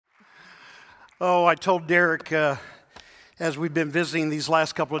Oh, I told Derek as we've been visiting these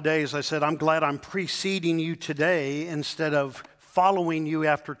last couple of days, I said, I'm glad I'm preceding you today instead of following you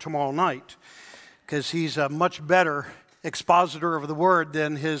after tomorrow night, because he's a much better expositor of the word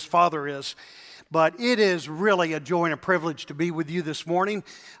than his father is. But it is really a joy and a privilege to be with you this morning.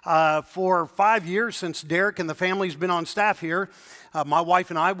 For 5 years since Derek and the family's been on staff here, my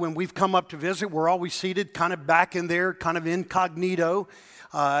wife and I, when we've come up to visit, we're always seated kind of back in there, kind of incognito,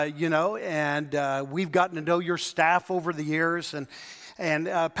 and we've gotten to know your staff over the years. And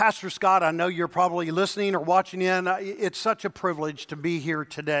Pastor Scott, I know you're probably listening or watching in. It's such a privilege to be here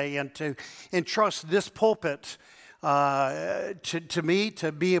today and to entrust this pulpit to me,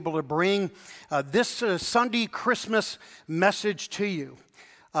 to be able to bring this Sunday Christmas message to you.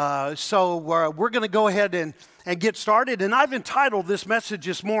 So we're going to go ahead and get started. And I've entitled this message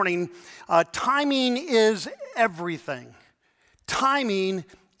this morning, Timing is Everything. Timing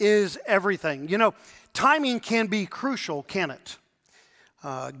is everything. You know, timing can be crucial, can it?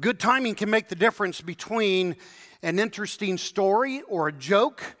 Good timing can make the difference between an interesting story or a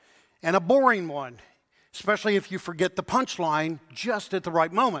joke and a boring one, especially if you forget the punchline just at the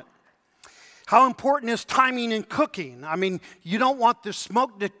right moment. How important is timing in cooking? I mean, you don't want the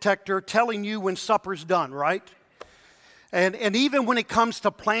smoke detector telling you when supper's done, right? And even when it comes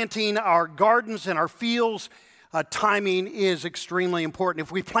to planting our gardens and our fields, timing is extremely important.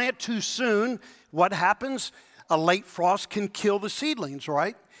 If we plant too soon, what happens? A late frost can kill the seedlings,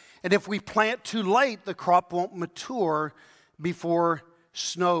 right? And if we plant too late, the crop won't mature before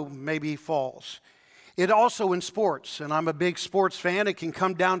snow maybe falls. It also in sports, and I'm a big sports fan, it can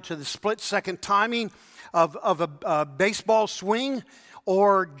come down to the split-second timing of a baseball swing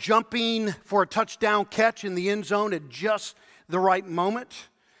or jumping for a touchdown catch in the end zone at just the right moment.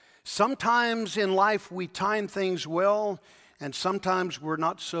 Sometimes in life we time things well, and sometimes we're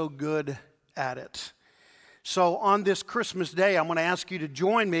not so good at it. So on this Christmas day, I'm going to ask you to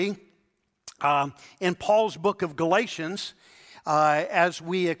join me in Paul's book of Galatians as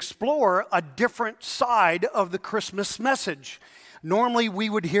we explore a different side of the Christmas message. Normally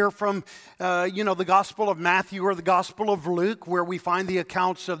we would hear from, the Gospel of Matthew or the Gospel of Luke, where we find the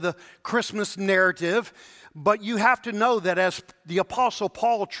accounts of the Christmas narrative. But you have to know that as the Apostle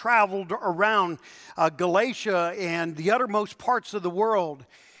Paul traveled around Galatia and the uttermost parts of the world,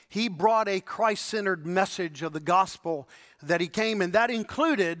 he brought a Christ-centered message of the gospel that he came, and that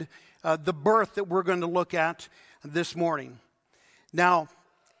included the birth that we're going to look at this morning. Now,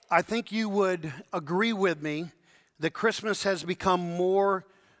 I think you would agree with me that Christmas has become more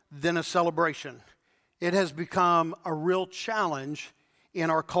than a celebration. It has become a real challenge in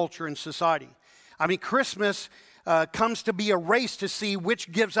our culture and society. I mean, Christmas comes to be a race to see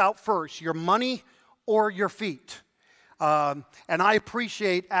which gives out first, your money or your feet. And I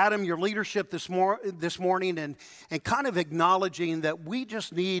appreciate, Adam, your leadership this morning and kind of acknowledging that we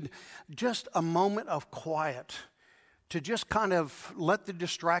just need just a moment of quiet to just kind of let the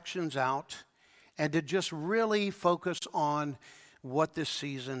distractions out and to just really focus on what this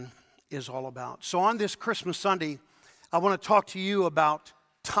season is all about. So on this Christmas Sunday, I want to talk to you about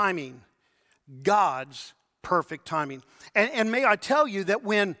timing. God's perfect timing. And may I tell you that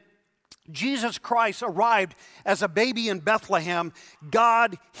when Jesus Christ arrived as a baby in Bethlehem,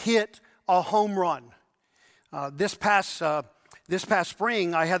 God hit a home run. This past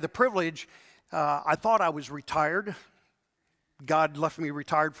spring, I had the privilege, I thought I was retired. God left me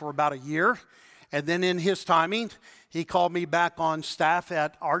retired for about a year. And then in his timing, he called me back on staff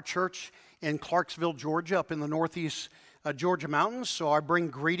at our church in Clarksville, Georgia, up in the northeast Georgia mountains. So I bring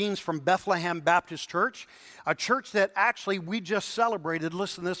greetings from Bethlehem Baptist Church, a church that actually we just celebrated,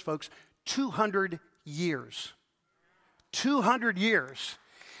 listen to this folks, 200 years. 200 years.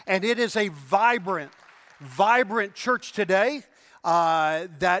 And it is a vibrant church today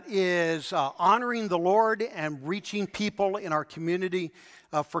that is honoring the Lord and reaching people in our community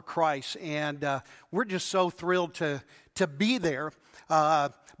for Christ. And we're just so thrilled to be there.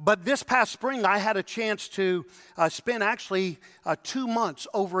 But this past spring, I had a chance to spend actually 2 months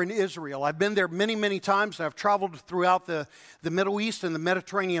over in Israel. I've been there many, many times. I've traveled throughout the Middle East and the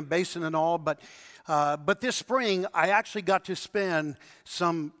Mediterranean basin and all. But this spring, I actually got to spend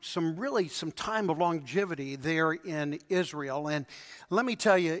some time of longevity there in Israel. And let me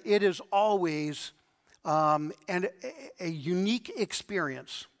tell you, it is always a unique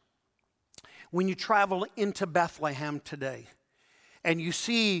experience when you travel into Bethlehem today. And you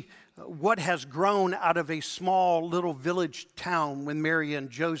see what has grown out of a small little village town when Mary and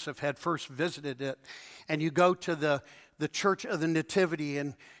Joseph had first visited it. And you go to the the Church of the Nativity,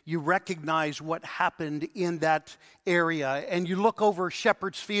 and you recognize what happened in that area. And you look over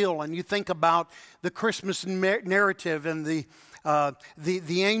Shepherd's Field, and you think about the Christmas narrative and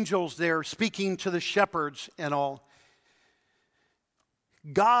the angels there speaking to the shepherds and all.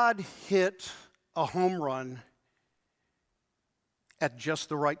 God hit a home run at just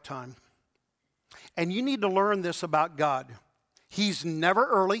the right time. And you need to learn this about God. He's never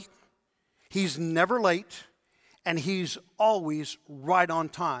early, He's never late, and He's always right on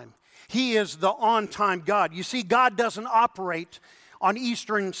time. He is the on-time God. You see, God doesn't operate on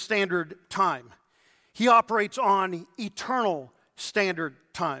Eastern Standard Time. He operates on eternal standard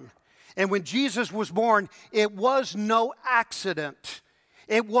time. And when Jesus was born, it was no accident.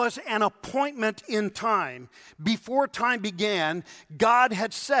 It was an appointment in time. Before time began, God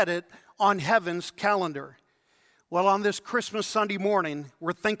had set it on heaven's calendar. Well, on this Christmas Sunday morning,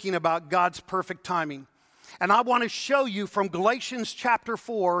 we're thinking about God's perfect timing. And I want to show you from Galatians chapter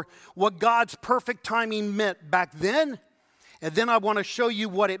 4 what God's perfect timing meant back then. And then I want to show you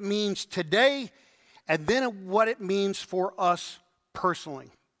what it means today. And then what it means for us personally.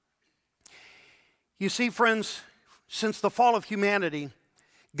 You see, friends, since the fall of humanity,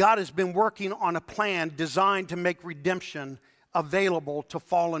 God has been working on a plan designed to make redemption available to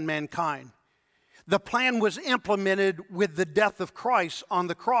fallen mankind. The plan was implemented with the death of Christ on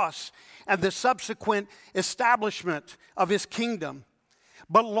the cross and the subsequent establishment of His kingdom.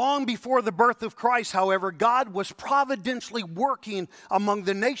 But long before the birth of Christ, however, God was providentially working among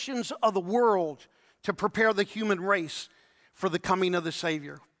the nations of the world to prepare the human race for the coming of the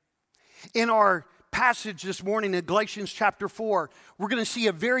Savior. In our passage this morning in Galatians chapter 4, we're going to see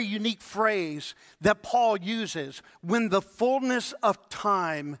a very unique phrase that Paul uses, when the fullness of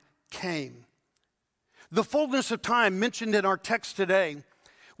time came. The fullness of time mentioned in our text today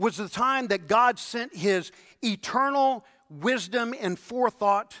was the time that God sent His eternal wisdom and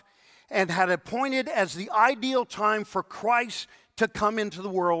forethought and had appointed as the ideal time for Christ to come into the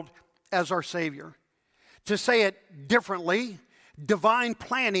world as our Savior. To say it differently, divine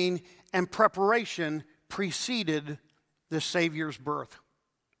planning and preparation preceded the Savior's birth.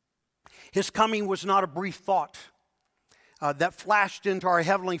 His coming was not a brief thought that flashed into our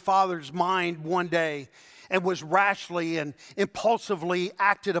Heavenly Father's mind one day and was rashly and impulsively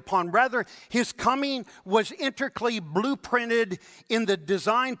acted upon. Rather, His coming was intricately blueprinted in the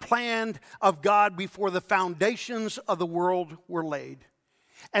design plan of God before the foundations of the world were laid.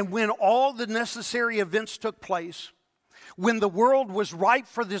 And when all the necessary events took place, when the world was ripe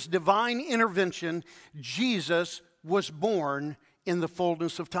for this divine intervention, Jesus was born in the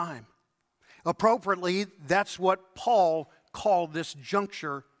fullness of time. Appropriately, that's what Paul called this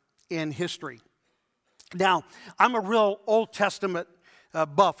juncture in history. Now, I'm a real Old Testament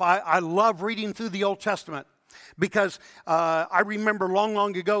buff. I love reading through the Old Testament because I remember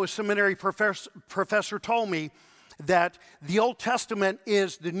long ago a seminary professor told me that the Old Testament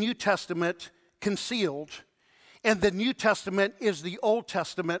is the New Testament concealed, and the New Testament is the Old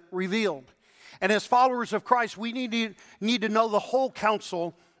Testament revealed. And as followers of Christ, we need to know the whole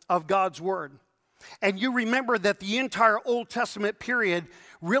counsel of God's Word. And you remember that the entire Old Testament period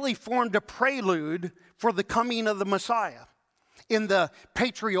really formed a prelude for the coming of the Messiah. In the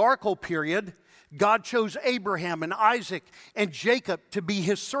patriarchal period, God chose Abraham and Isaac and Jacob to be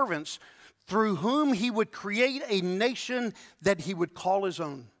His servants, through whom He would create a nation that He would call His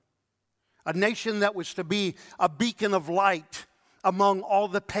own. A nation that was to be a beacon of light among all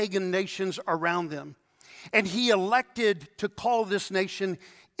the pagan nations around them. And He elected to call this nation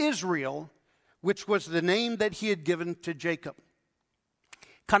Israel, which was the name that He had given to Jacob.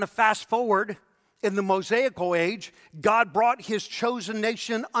 Kind of fast forward, in the Mosaical age, God brought His chosen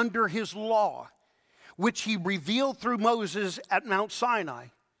nation under His law, which He revealed through Moses at Mount Sinai.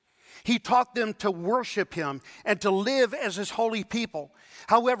 He taught them to worship Him and to live as His holy people.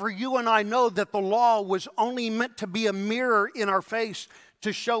 However, you and I know that the law was only meant to be a mirror in our face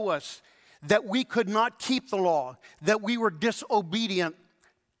to show us that we could not keep the law, that we were disobedient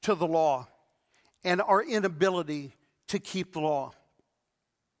to the law, and our inability to keep the law.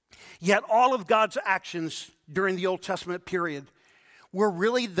 Yet all of God's actions during the Old Testament period were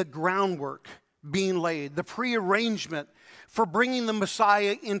really the groundwork being laid, the prearrangement for bringing the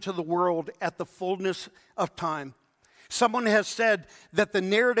Messiah into the world at the fullness of time. Someone has said that the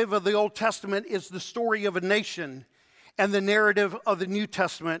narrative of the Old Testament is the story of a nation, and the narrative of the New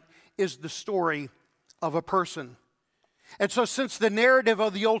Testament is the story of a person. And so since the narrative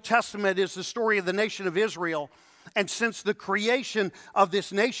of the Old Testament is the story of the nation of Israel, And since the creation of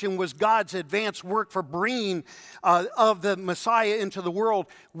this nation was God's advanced work for bringing of the Messiah into the world,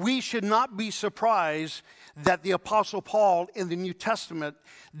 we should not be surprised that the Apostle Paul in the New Testament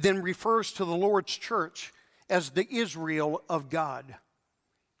then refers to the Lord's church as the Israel of God.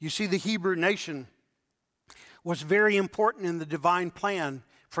 You see, the Hebrew nation was very important in the divine plan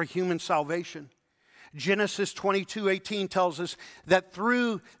for human salvation. Genesis 22:18 tells us that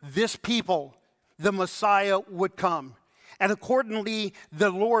through this people, the Messiah would come. And accordingly, the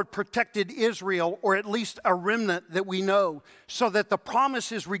Lord protected Israel, or at least a remnant that we know, so that the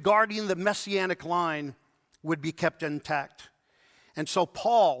promises regarding the messianic line would be kept intact. And so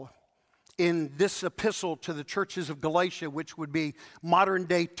Paul, in this epistle to the churches of Galatia, which would be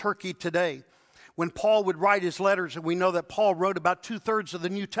modern-day Turkey today, when Paul would write his letters, and we know that Paul wrote about 2/3 of the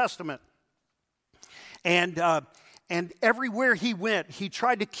New Testament, and everywhere he went, he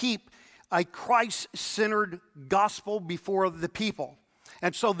tried to keep a Christ-centered gospel before the people.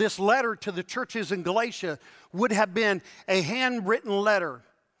 And so this letter to the churches in Galatia would have been a handwritten letter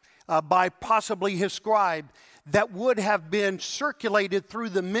by possibly his scribe that would have been circulated through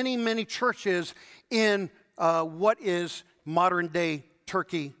the many, many churches in what is modern-day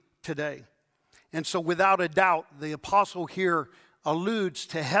Turkey today. And so without a doubt, the apostle here alludes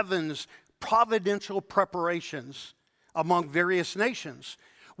to heaven's providential preparations among various nations,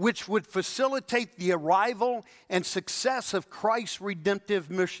 which would facilitate the arrival and success of Christ's redemptive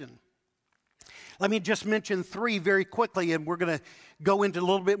mission. Let me just mention 3 very quickly, and we're going to go into a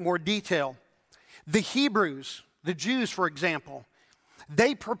little bit more detail. The Hebrews, the Jews, for example,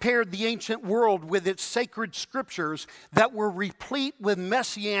 they prepared the ancient world with its sacred scriptures that were replete with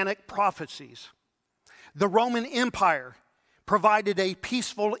messianic prophecies. The Roman Empire provided a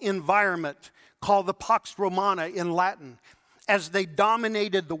peaceful environment called the Pax Romana in Latin, as they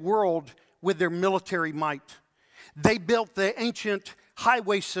dominated the world with their military might. They built the ancient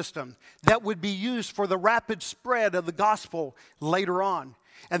highway system that would be used for the rapid spread of the gospel later on.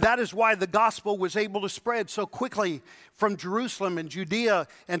 And that is why the gospel was able to spread so quickly from Jerusalem and Judea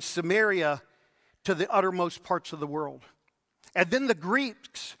and Samaria to the uttermost parts of the world. And then the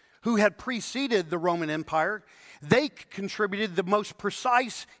Greeks, who had preceded the Roman Empire, they contributed the most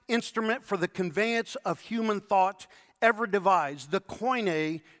precise instrument for the conveyance of human thought ever devised, the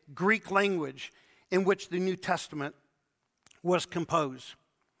Koine Greek language in which the New Testament was composed.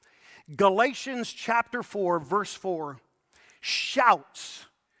 Galatians chapter 4, verse 4 shouts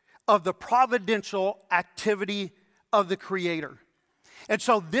of the providential activity of the Creator. And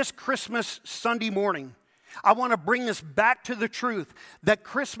so this Christmas Sunday morning, I want to bring us back to the truth that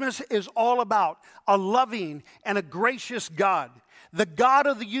Christmas is all about a loving and a gracious God, the God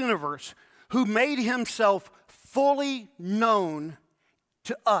of the universe, who made himself fully known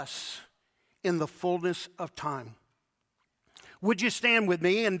to us in the fullness of time. Would you stand with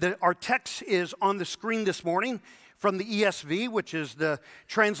me? And our text is on the screen this morning from the ESV, which is the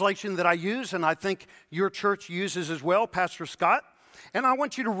translation that I use, and I think your church uses as well, Pastor Scott. And I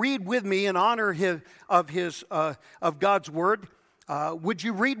want you to read with me in honor of God's word. Would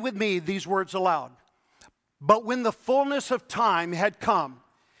you read with me these words aloud? But when the fullness of time had come,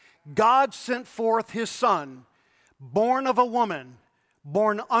 God sent forth his Son, born of a woman,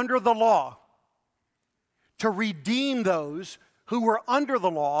 born under the law, to redeem those who were under the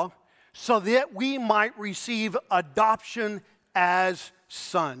law, so that we might receive adoption as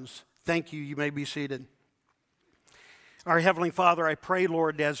sons. Thank you. You may be seated. Our Heavenly Father, I pray,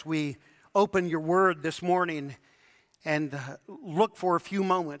 Lord, as we open your word this morning and look for a few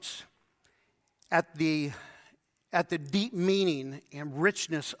moments at the deep meaning and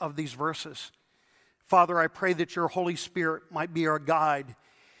richness of these verses. Father, I pray that your Holy Spirit might be our guide.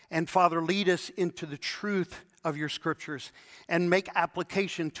 And Father, lead us into the truth of your scriptures and make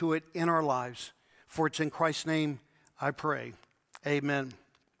application to it in our lives. For it's in Christ's name I pray. Amen.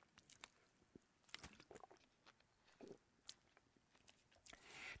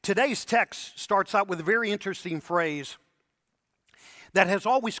 Today's text starts out with a very interesting phrase that has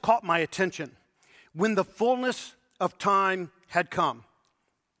always caught my attention. When the fullness of time had come.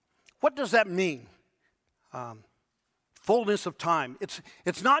 What does that mean? Fullness of time.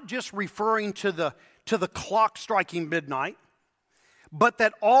 It's not just referring to the clock striking midnight, but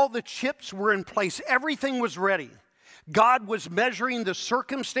that all the chips were in place. Everything was ready. God was measuring the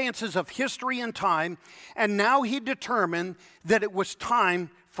circumstances of history and time, and now he determined that it was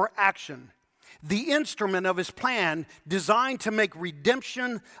time for action. The instrument of his plan, designed to make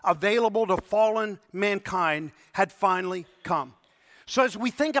redemption available to fallen mankind, had finally come. So as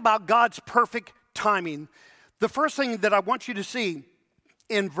we think about God's perfect timing, the first thing that I want you to see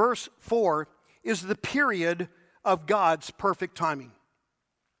in verse 4 is the period of God's perfect timing.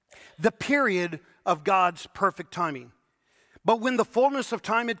 The period of God's perfect timing. But when the fullness of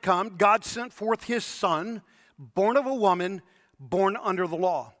time had come, God sent forth his Son, born of a woman, born under the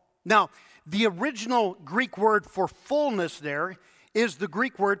law. Now, the original Greek word for fullness there is the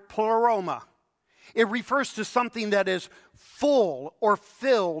Greek word pleroma. It refers to something that is full or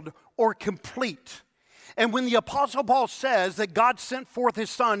filled or complete. And when the Apostle Paul says that God sent forth his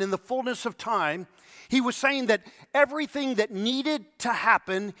Son in the fullness of time, he was saying that everything that needed to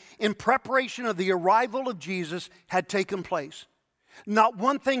happen in preparation of the arrival of Jesus had taken place. Not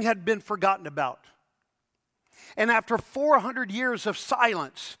one thing had been forgotten about. And after 400 years of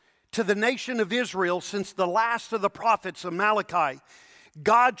silence to the nation of Israel since the last of the prophets of Malachi,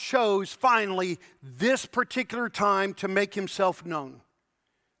 God chose finally this particular time to make himself known.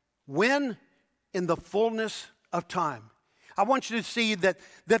 When? In the fullness of time. I want you to see that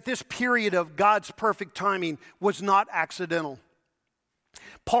this period of God's perfect timing was not accidental.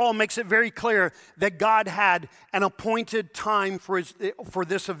 Paul makes it very clear that God had an appointed time for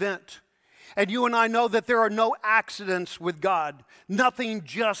this event. And you and I know that there are no accidents with God. Nothing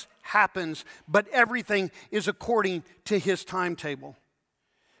just happens, but everything is according to his timetable.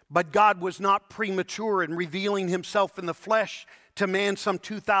 But God was not premature in revealing himself in the flesh to man some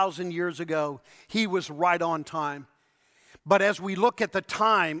 2,000 years ago. He was right on time. But as we look at the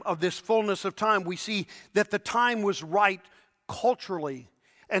time of this fullness of time, we see that the time was right culturally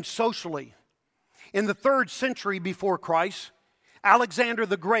and socially. In the 3rd century before Christ, Alexander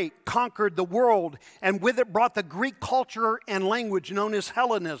the Great conquered the world and with it brought the Greek culture and language known as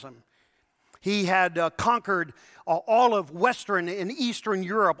Hellenism. He had conquered all of Western and Eastern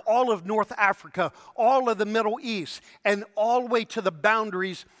Europe, all of North Africa, all of the Middle East, and all the way to the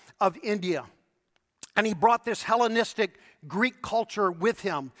boundaries of India. And he brought this Hellenistic Greek culture with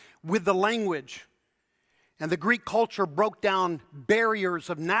him, with the language. And the Greek culture broke down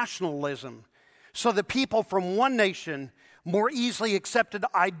barriers of nationalism so that people from one nation more easily accepted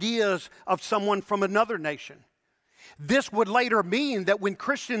ideas of someone from another nation. This would later mean that when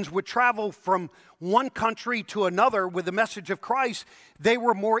Christians would travel from one country to another with the message of Christ, they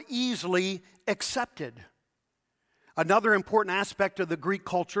were more easily accepted. Another important aspect of the Greek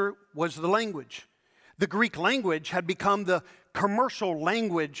culture was the language. The Greek language had become the commercial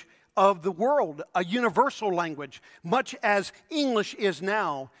language of the world, a universal language, much as English is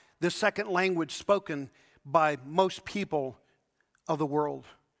now the second language spoken by most people of the world.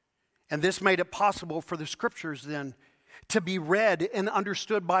 And this made it possible for the scriptures then to be read and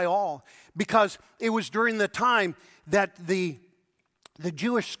understood by all, because it was during the time that the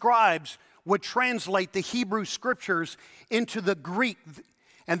Jewish scribes would translate the Hebrew scriptures into the Greek,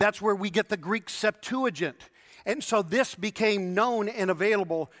 and that's where we get the Greek Septuagint. And so this became known and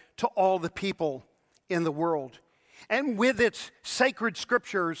available to all the people in the world. And with its sacred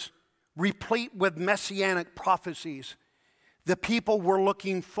scriptures replete with messianic prophecies, the people were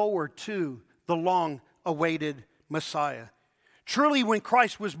looking forward to the long-awaited Messiah. Truly, when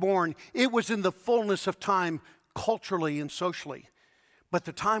Christ was born, it was in the fullness of time culturally and socially. But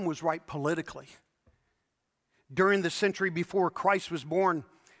the time was right politically. During the century before Christ was born,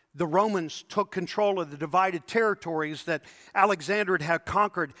 the Romans took control of the divided territories that Alexander had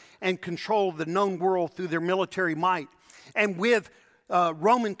conquered and controlled the known world through their military might. And with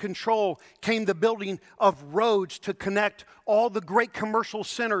Roman control came the building of roads to connect all the great commercial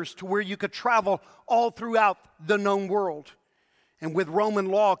centers to where you could travel all throughout the known world. And with Roman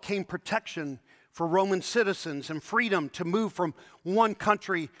law came protection for Roman citizens and freedom to move from one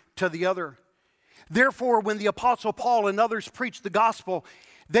country to the other. Therefore, when the Apostle Paul and others preached the gospel,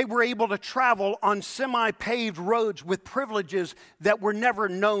 they were able to travel on semi-paved roads with privileges that were never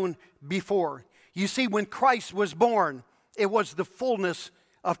known before. You see, when Christ was born, it was the fullness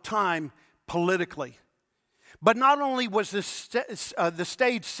of time politically. But not only was the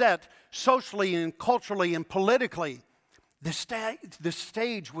stage set socially and culturally and politically, the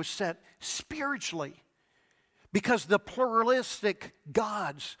stage was set spiritually, because the pluralistic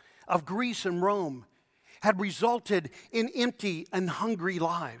gods of Greece and Rome had resulted in empty and hungry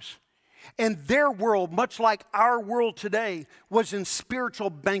lives. And their world, much like our world today, was in spiritual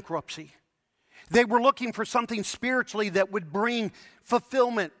bankruptcy. They were looking for something spiritually that would bring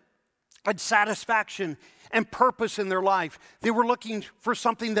fulfillment and satisfaction and purpose in their life. They were looking for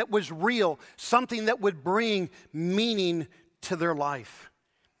something that was real, something that would bring meaning to their life.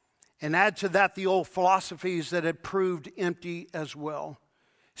 And add to that the old philosophies that had proved empty as well.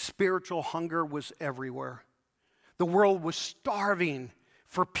 Spiritual hunger was everywhere. The world was starving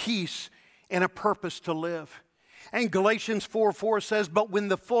for peace and a purpose to live. And Galatians 4:4 says, but when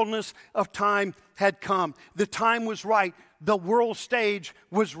the fullness of time had come, the time was right, the world stage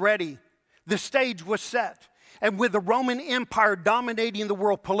was ready, the stage was set. And with the Roman Empire dominating the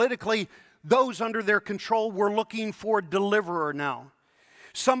world politically, those under their control were looking for a deliverer now.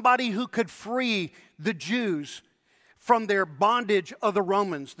 Somebody who could free the Jews from their bondage of the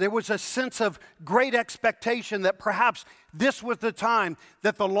Romans. There was a sense of great expectation that perhaps this was the time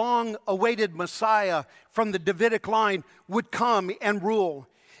that the long-awaited Messiah from the Davidic line would come and rule.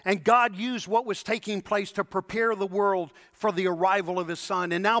 And God used what was taking place to prepare the world for the arrival of his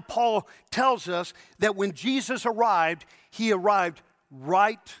Son. And now Paul tells us that when Jesus arrived, he arrived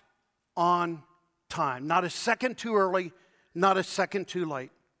right on time. Not a second too early, not a second too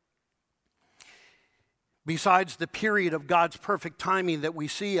late. Besides the period of God's perfect timing that we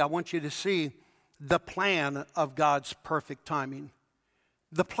see, I want you to see the plan of God's perfect timing.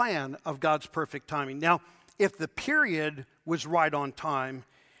 The plan of God's perfect timing. Now, if the period was right on time,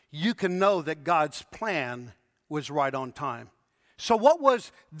 you can know that God's plan was right on time. So what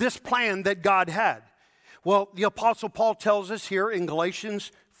was this plan that God had? Well, the Apostle Paul tells us here in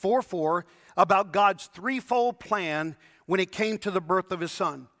Galatians 4:4 about God's threefold plan when it came to the birth of his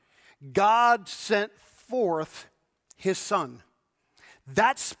Son. God sent forth his Son.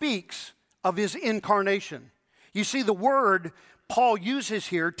 That speaks of his incarnation. You see, the word Paul uses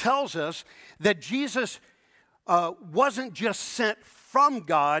here tells us that Jesus wasn't just sent from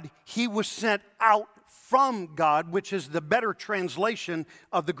God, he was sent out from God, which is the better translation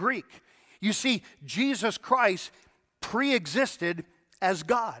of the Greek. You see, Jesus Christ pre-existed as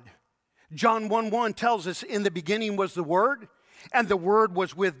God. John 1:1 tells us, in the beginning was the Word, and the Word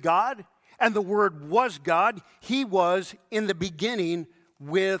was with God, and the Word was God. He was in the beginning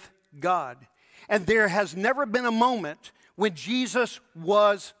with God. And there has never been a moment when Jesus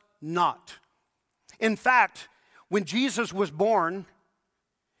was not. In fact, when Jesus was born,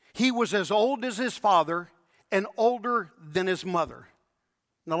 he was as old as his father and older than his mother.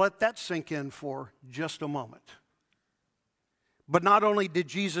 Now let that sink in for just a moment. But not only did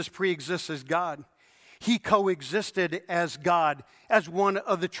Jesus pre-exist as God, he coexisted as God, as one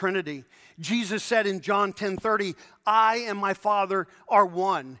of the Trinity. Jesus said in John 10:30, I and my Father are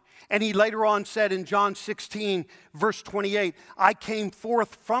one. And he later on said in John 16, verse 28, I came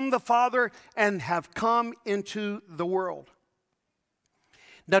forth from the Father and have come into the world.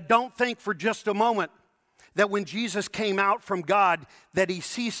 Now don't think for just a moment that when Jesus came out from God, that he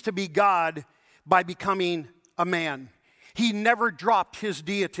ceased to be God by becoming a man. He never dropped his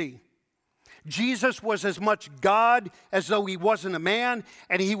deity. Jesus was as much God as though he wasn't a man,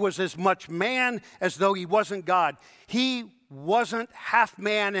 and he was as much man as though he wasn't God. He wasn't half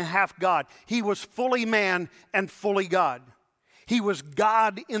man and half God. He was fully man and fully God. He was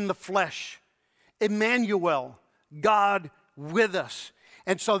God in the flesh. Emmanuel, God with us.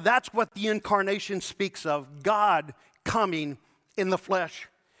 And so that's what the incarnation speaks of, God coming in the flesh.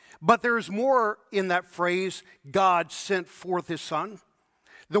 But there's more in that phrase, God sent forth his Son.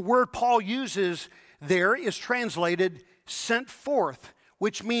 The word Paul uses there is translated sent forth,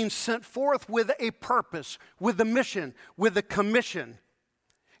 which means sent forth with a purpose, with a mission, with a commission.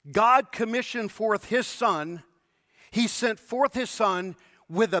 God commissioned forth his Son. He sent forth his Son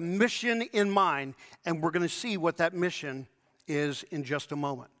with a mission in mind. And we're going to see what that mission is in just a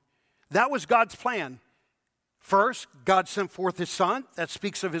moment. That was God's plan. First, God sent forth his Son. That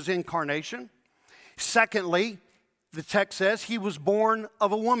speaks of his incarnation. Secondly, the text says he was born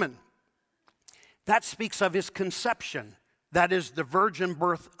of a woman. That speaks of his conception. That is the virgin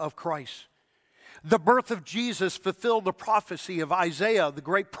birth of Christ. The birth of Jesus fulfilled the prophecy of Isaiah, the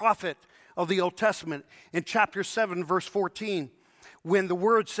great prophet of the Old Testament, in chapter 7, verse 14, when the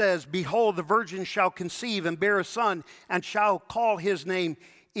word says, behold, the virgin shall conceive and bear a son, and shall call his name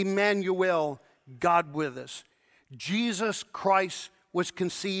Emmanuel, God with us. Jesus Christ was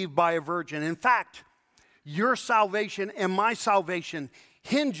conceived by a virgin. In fact, your salvation and my salvation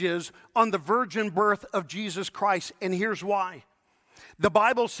hinges on the virgin birth of Jesus Christ, and here's why. The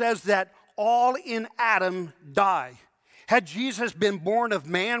Bible says that all in Adam die. Had Jesus been born of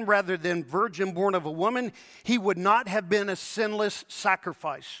man rather than virgin born of a woman, he would not have been a sinless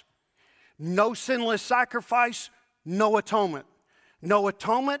sacrifice. No sinless sacrifice, no atonement. No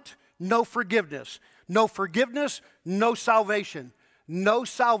atonement, no forgiveness. No forgiveness, no salvation. No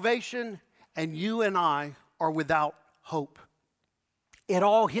salvation, and you and I are without hope. It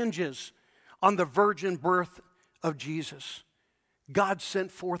all hinges on the virgin birth of Jesus. God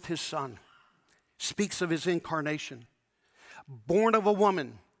sent forth his Son. Speaks of his incarnation. Born of a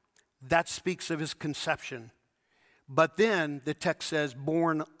woman, that speaks of his conception. But then the text says,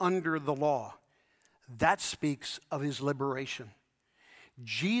 born under the law. that speaks of his liberation.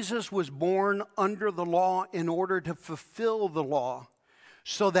 Jesus was born under the law in order to fulfill the law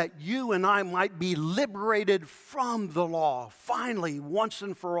so that you and I might be liberated from the law, finally, once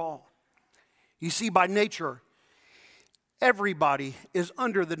and for all. You see, by nature, everybody is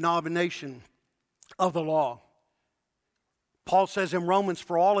under the domination of the law. Paul says in Romans,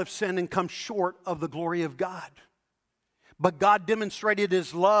 for all have sinned and come short of the glory of God. But God demonstrated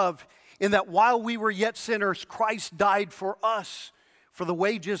his love in that while we were yet sinners, Christ died for us. For the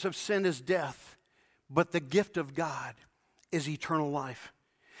wages of sin is death, but the gift of God is eternal life.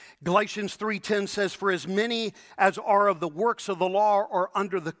 Galatians 3:10 says, for as many as are of the works of the law are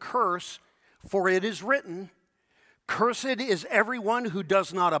under the curse, for it is written, cursed is everyone who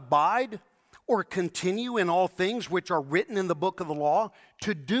does not abide or continue in all things which are written in the book of the law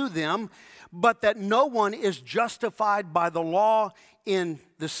to do them, but that no one is justified by the law in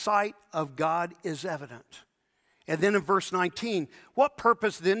the sight of God is evident. And then in verse 19, what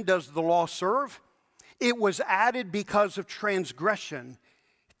purpose then does the law serve? It was added because of transgression,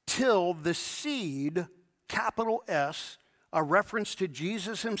 till the seed, capital S, a reference to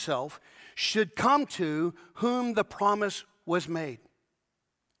Jesus himself, should come to whom the promise was made.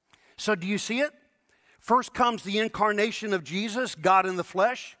 So do you see it? First comes the incarnation of Jesus, God in the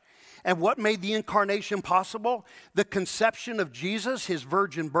flesh. And what made the incarnation possible? The conception of Jesus, his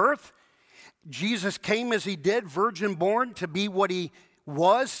virgin birth. Jesus came as he did, virgin born, to be what he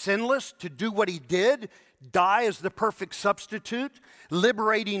was, sinless, to do what he did, die as the perfect substitute,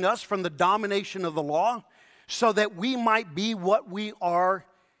 liberating us from the domination of the law, so that we might be what we are,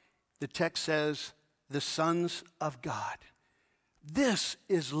 the text says, the sons of God. This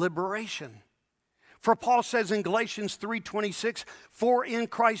is liberation. For Paul says in Galatians 3:26, for in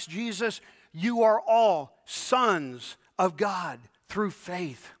Christ Jesus you are all sons of God through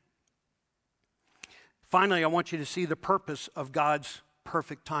faith. Finally, I want you to see the purpose of God's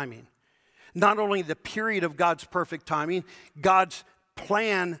perfect timing. Not only the period of God's perfect timing, God's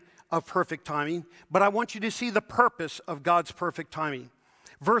plan of perfect timing, but I want you to see the purpose of God's perfect timing.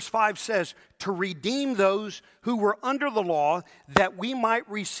 Verse 5 says, to redeem those who were under the law, that we might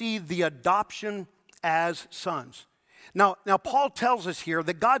receive the adoption as sons. Now Paul tells us here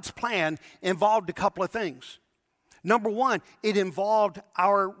that God's plan involved a couple of things. Number one, it involved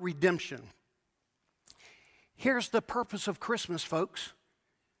our redemption. Here's the purpose of Christmas, folks,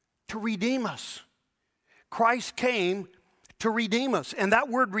 to redeem us. Christ came to redeem us, and that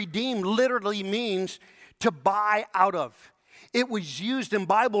word redeem literally means to buy out of. It was used in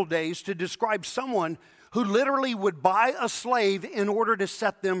Bible days to describe someone who literally would buy a slave in order to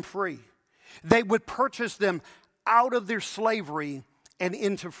set them free. They would purchase them out of their slavery and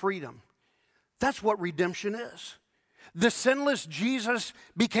into freedom. That's what redemption is. The sinless Jesus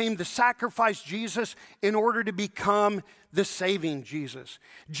became the sacrifice Jesus in order to become the saving Jesus.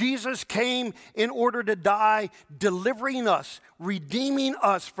 Jesus came in order to die, delivering us, redeeming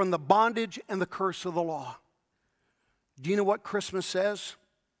us from the bondage and the curse of the law. Do you know what Christmas says?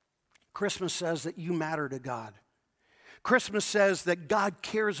 Christmas says that you matter to God. Christmas says that God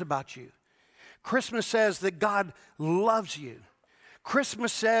cares about you. Christmas says that God loves you.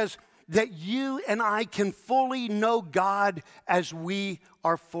 Christmas says that you and I can fully know God as we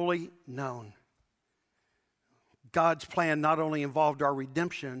are fully known. God's plan not only involved our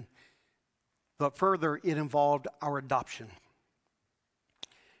redemption, but further, it involved our adoption.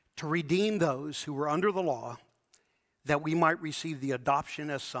 To redeem those who were under the law, that we might receive the adoption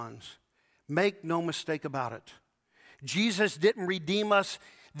as sons. Make no mistake about it. Jesus didn't redeem us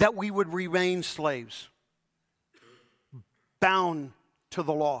that we would remain slaves, bound to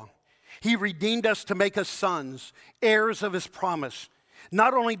the law. He redeemed us to make us sons, heirs of his promise.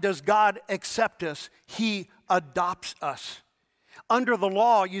 Not only does God accept us, he adopts us. Under the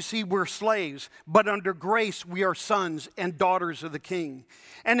law, you see, we're slaves, but under grace, we are sons and daughters of the King.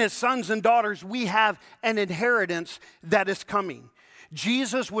 And as sons and daughters, we have an inheritance that is coming.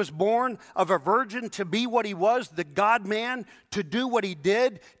 Jesus was born of a virgin to be what he was, the God-man, to do what he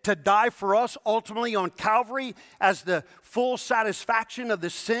did, to die for us ultimately on Calvary as the full satisfaction of the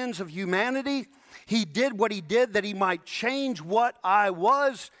sins of humanity. He did what he did that he might change what I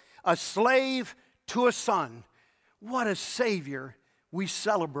was, a slave to a son. What a Savior we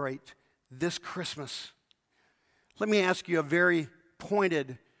celebrate this Christmas. Let me ask you a very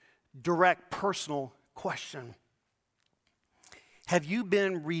pointed, direct, personal question. Have you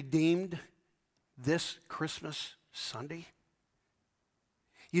been redeemed this Christmas Sunday?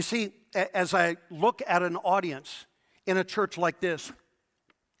 You see, as I look at an audience in a church like this,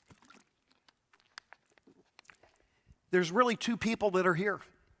 there's really two people that are here.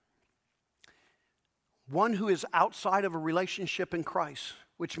 one who is outside of a relationship in Christ,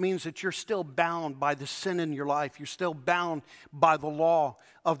 which means that you're still bound by the sin in your life. You're still bound by the law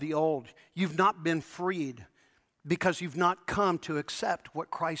of the old. You've not been freed because you've not come to accept what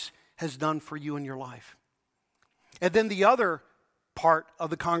Christ has done for you in your life. And then the other part of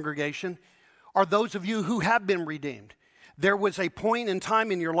the congregation are those of you who have been redeemed. There was a point in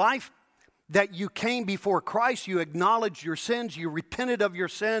time in your life that you came before Christ, you acknowledged your sins, you repented of your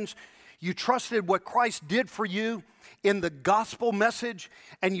sins, you trusted what Christ did for you in the gospel message,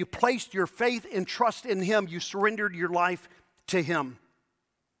 and you placed your faith and trust in Him. You surrendered your life to Him.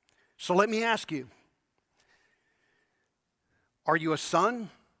 So let me ask you, are you a son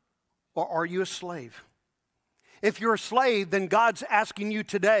or are you a slave? If you're a slave, then God's asking you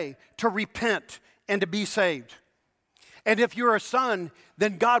today to repent and to be saved. And if you're a son,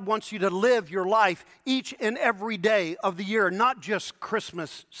 then God wants you to live your life each and every day of the year, not just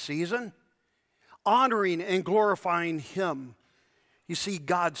Christmas season, honoring and glorifying Him. You see,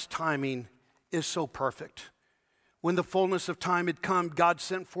 God's timing is so perfect. When the fullness of time had come, God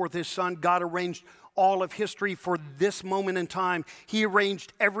sent forth His Son. God arranged all of history for this moment in time. He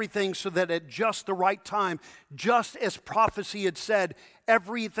arranged everything so that at just the right time, just as prophecy had said,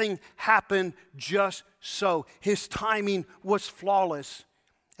 everything happened just so. His timing was flawless.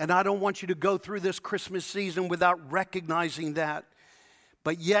 And I don't want you to go through this Christmas season without recognizing that.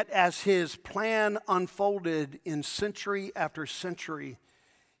 But yet, as His plan unfolded in century after century,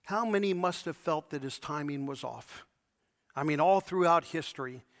 how many must have felt that His timing was off? I mean, all throughout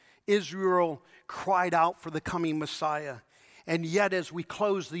history, Israel cried out for the coming Messiah. And yet, as we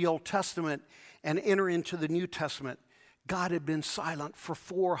close the Old Testament and enter into the New Testament, God had been silent for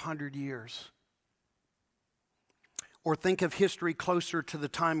 400 years. Or think of history closer to the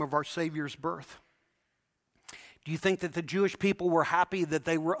time of our Savior's birth. Do you think that the Jewish people were happy that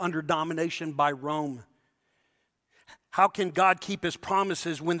they were under domination by Rome? How can God keep His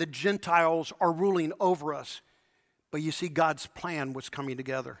promises when the Gentiles are ruling over us? But you see, God's plan was coming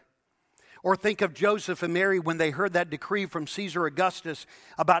together. Or think of Joseph and Mary when they heard that decree from Caesar Augustus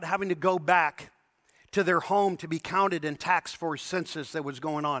about having to go back to their home to be counted and taxed for a census that was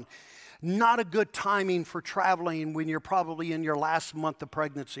going on. Not a good timing for traveling when you're probably in your last month of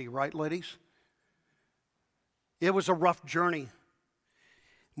pregnancy, right, ladies? It was a rough journey.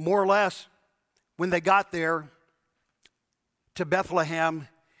 More or less, when they got there to Bethlehem,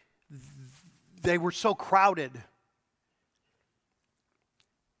 they were so crowded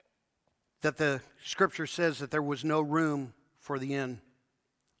that the scripture says that there was no room for the inn.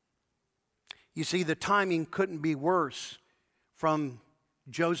 You see, the timing couldn't be worse from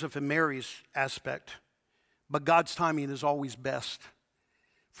Joseph and Mary's aspect, but God's timing is always best.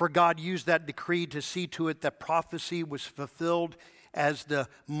 For God used that decree to see to it that prophecy was fulfilled as the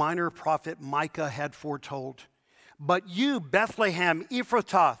minor prophet Micah had foretold. But you, Bethlehem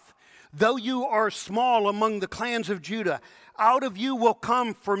Ephrathah, though you are small among the clans of Judah, out of you will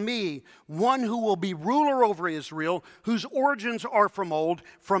come for me one who will be ruler over Israel, whose origins are from old,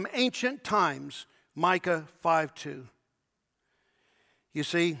 from ancient times. Micah 5:2. You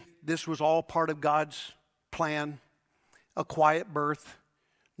see, this was all part of God's plan, a quiet birth,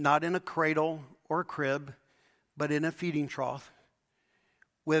 not in a cradle or a crib, but in a feeding trough,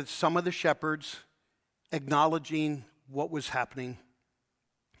 with some of the shepherds acknowledging what was happening.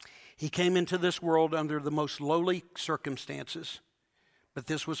 He came into this world under the most lowly circumstances, but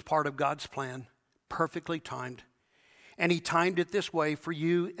this was part of God's plan, perfectly timed. And He timed it this way for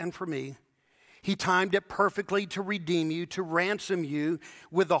you and for me. He timed it perfectly to redeem you, to ransom you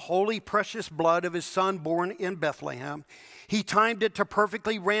with the holy, precious blood of His Son born in Bethlehem. He timed it to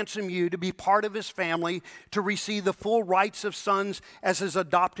perfectly ransom you, to be part of His family, to receive the full rights of sons as His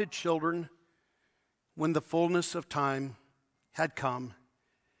adopted children. When the fullness of time had come,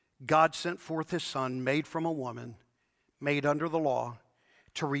 God sent forth His Son, made from a woman, made under the law,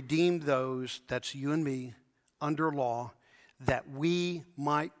 to redeem those, that's you and me, under law, that we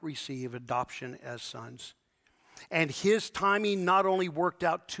might receive adoption as sons. And His timing not only worked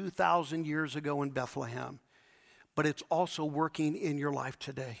out 2,000 years ago in Bethlehem, but it's also working in your life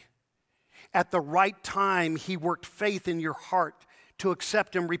today. At the right time, He worked faith in your heart to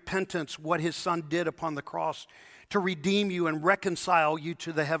accept in repentance what His Son did upon the cross, to redeem you and reconcile you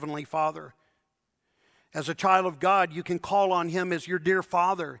to the Heavenly Father. As a child of God, you can call on Him as your dear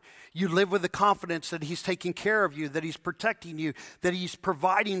Father. You live with the confidence that He's taking care of you, that He's protecting you, that He's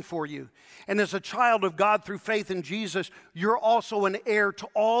providing for you. And as a child of God through faith in Jesus, you're also an heir to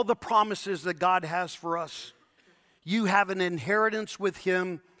all the promises that God has for us. You have an inheritance with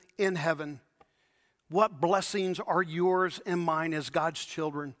Him in heaven. What blessings are yours and mine as God's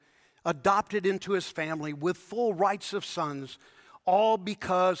children? adopted into his family with full rights of sons, all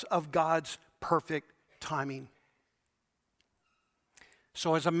because of God's perfect timing.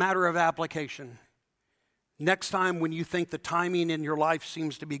 So as a matter of application, next time when you think the timing in your life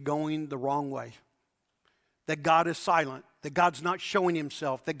seems to be going the wrong way, that God is silent, that God's not showing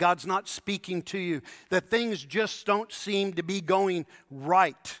himself, that God's not speaking to you, that things just don't seem to be going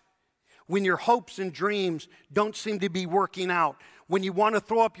right, when your hopes and dreams don't seem to be working out, when you want to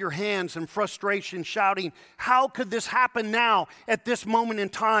throw up your hands in frustration, shouting, how could this happen now at this moment in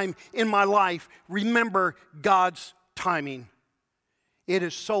time in my life? Remember God's timing. It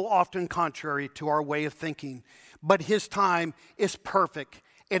is so often contrary to our way of thinking, but his time is perfect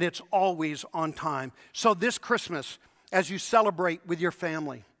and it's always on time. So this Christmas, as you celebrate with your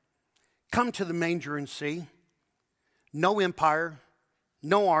family, come to the manger and see. No empire,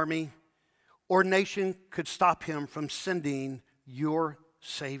 no army, or nation could stop him from sending your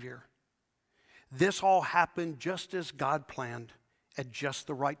Savior. This all happened just as God planned at just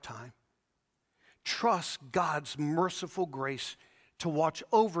the right time. Trust God's merciful grace to watch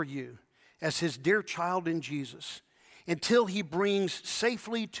over you as his dear child in Jesus until he brings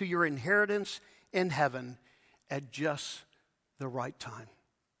safely to your inheritance in heaven at just the right time.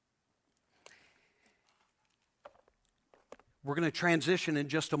 We're going to transition in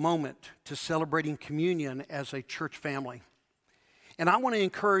just a moment to celebrating communion as a church family. And I want to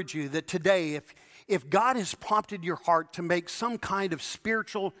encourage you that today, if God has prompted your heart to make some kind of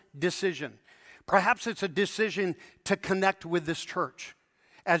spiritual decision, perhaps it's a decision to connect with this church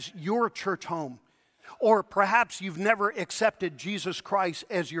as your church home, or perhaps you've never accepted Jesus Christ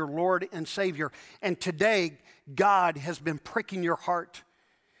as your Lord and Savior, and today God has been pricking your heart,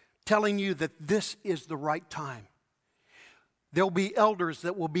 telling you that this is the right time. There'll be elders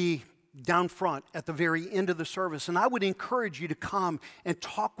that will be down front at the very end of the service, and I would encourage you to come and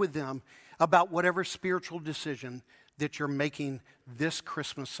talk with them about whatever spiritual decision that you're making this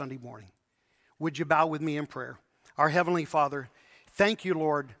Christmas Sunday morning. Would you bow with me in prayer? Our Heavenly Father, thank you,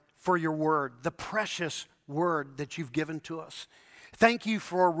 Lord, for your word, the precious word that you've given to us. Thank you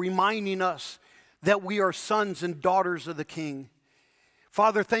for reminding us that we are sons and daughters of the King.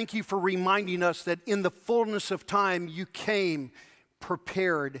 Father, thank you for reminding us that in the fullness of time, you came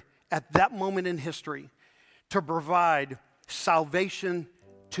prepared at that moment in history to provide salvation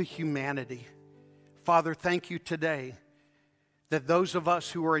to humanity. Father, thank you today that those of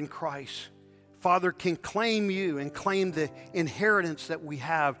us who are in Christ, Father, can claim you and claim the inheritance that we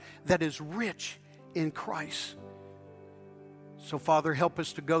have that is rich in Christ. So, Father, help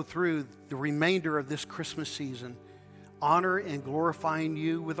us to go through the remainder of this Christmas season, honor and glorifying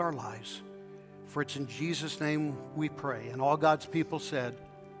you with our lives. For it's in Jesus' name we pray. And all God's people said,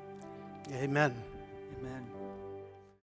 amen.